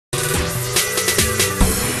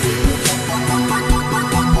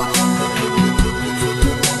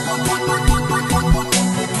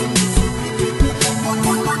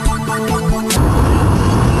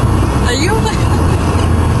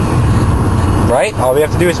Right? All we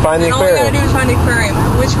have to do is find the aquarium. All we gotta do is find the aquarium.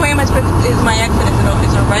 Which way am I supposed to, is my exit?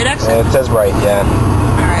 Is it a right exit? It says right, yeah.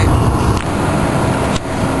 Alright.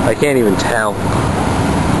 I can't even tell.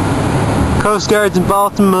 Coast Guard's in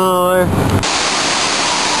Baltimore.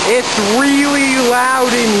 It's really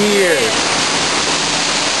loud in here.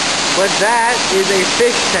 But that is a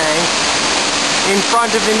fish tank in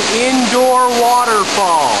front of an indoor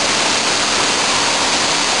waterfall.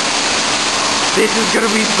 This is gonna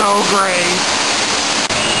be so great.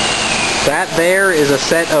 That there is a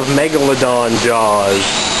set of megalodon jaws.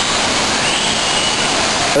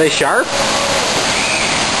 Are they sharp?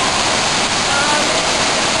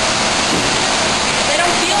 They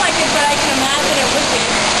don't feel like it, but I can imagine it would be.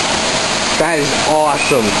 That is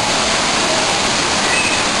awesome.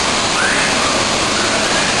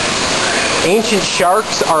 Ancient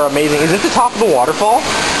sharks are amazing. Is it the top of the waterfall?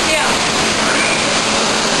 Yeah.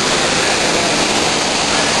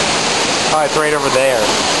 Oh, it's right over there.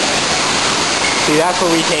 See, that's where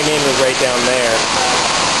we came in, was right down there.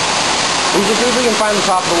 We should see if we can find the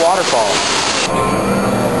top of the waterfall.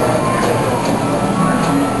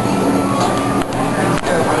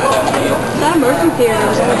 That immersion theater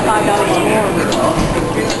was only $5 more.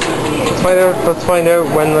 Let's find out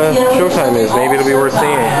when the showtime is. Maybe it'll be worth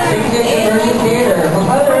seeing.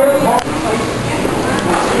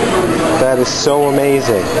 That is so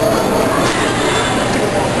amazing.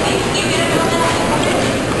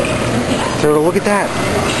 Turtle, look at that.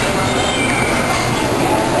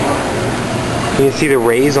 You can see the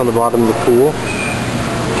rays on the bottom of the pool.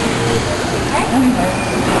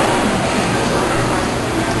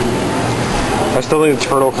 I still think the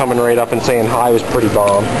turtle coming right up and saying hi was pretty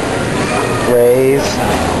bomb. Rays.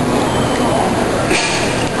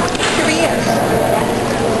 Here he is.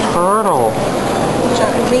 Turtle.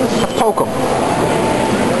 Poke him.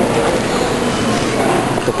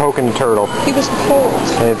 We're poking the turtle. He was cold.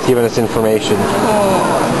 And it's giving us information.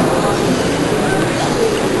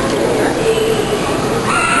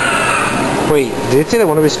 Wait, did it say that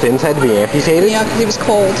one of his fins had to be amputated? Yeah, because he was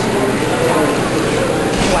cold.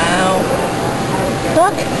 Wow.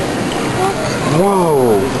 Look.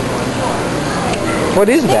 Whoa. What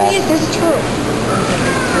is that? There's a turtle.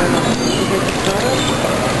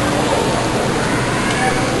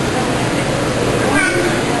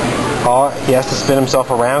 Oh, he has to spin himself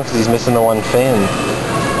around because he's missing the one fin.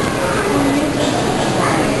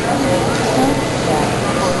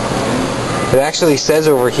 It actually says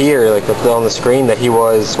over here, like on the screen, that he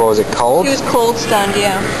was, what was it, cold? He was cold stunned,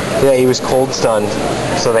 yeah. Yeah, he was cold stunned,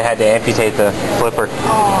 so they had to amputate the flipper.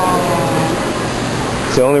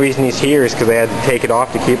 Aww. The only reason he's here is because they had to take it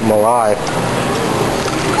off to keep him alive.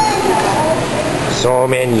 So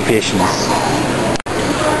many fishes.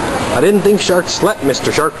 I didn't think sharks slept,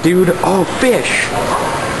 Mr. Shark Dude. Oh, fish!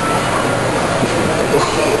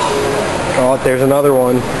 Oh, there's another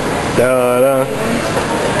one. Da-da.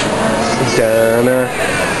 Da-na.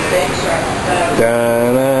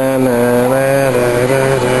 Da-na.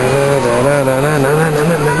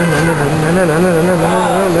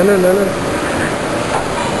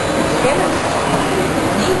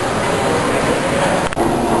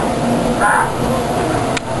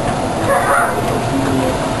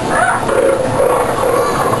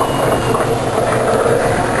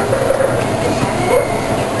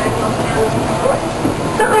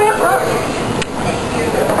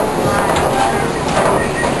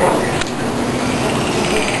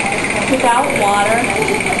 Without water,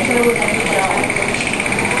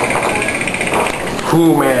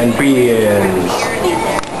 human beings.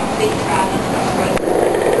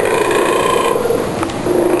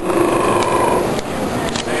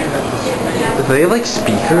 Do they have like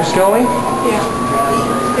speakers going? Yeah.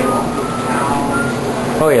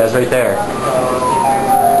 Oh yeah, it's right there.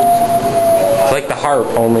 It's like the harp,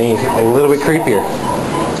 only a little bit creepier.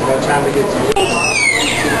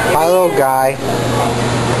 Hi little guy.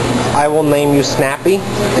 I will name you Snappy,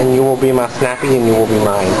 and you will be my Snappy, and you will be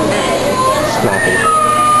mine. Snappy.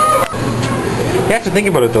 You have to think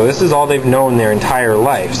about it though, this is all they've known their entire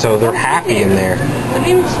life, so they're happy in there. I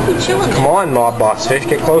mean, just chilling. Come on, Mob Boss Fish,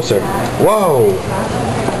 get closer. Whoa!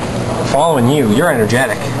 Following you, you're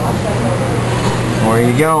energetic. Where are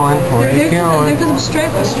you going? Where are you going? There goes a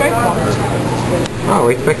stripe one. Oh,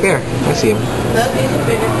 wait, back there. I see him.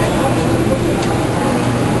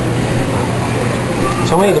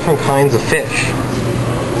 So many different kinds of fish.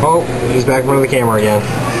 Oh, he's back in front of the camera again.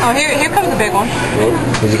 Oh, here comes the big one.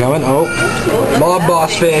 Oh, is he coming? Oh, Mob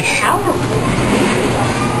Boss Fish.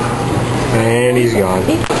 And he's gone.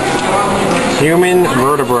 Human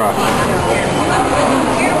vertebra.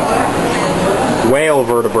 Whale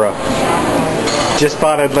vertebra. Just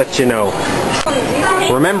thought I'd let you know.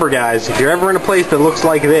 Remember guys, if you're ever in a place that looks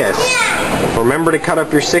like this, remember to cut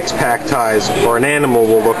up your 6-pack ties or an animal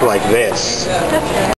will look like this.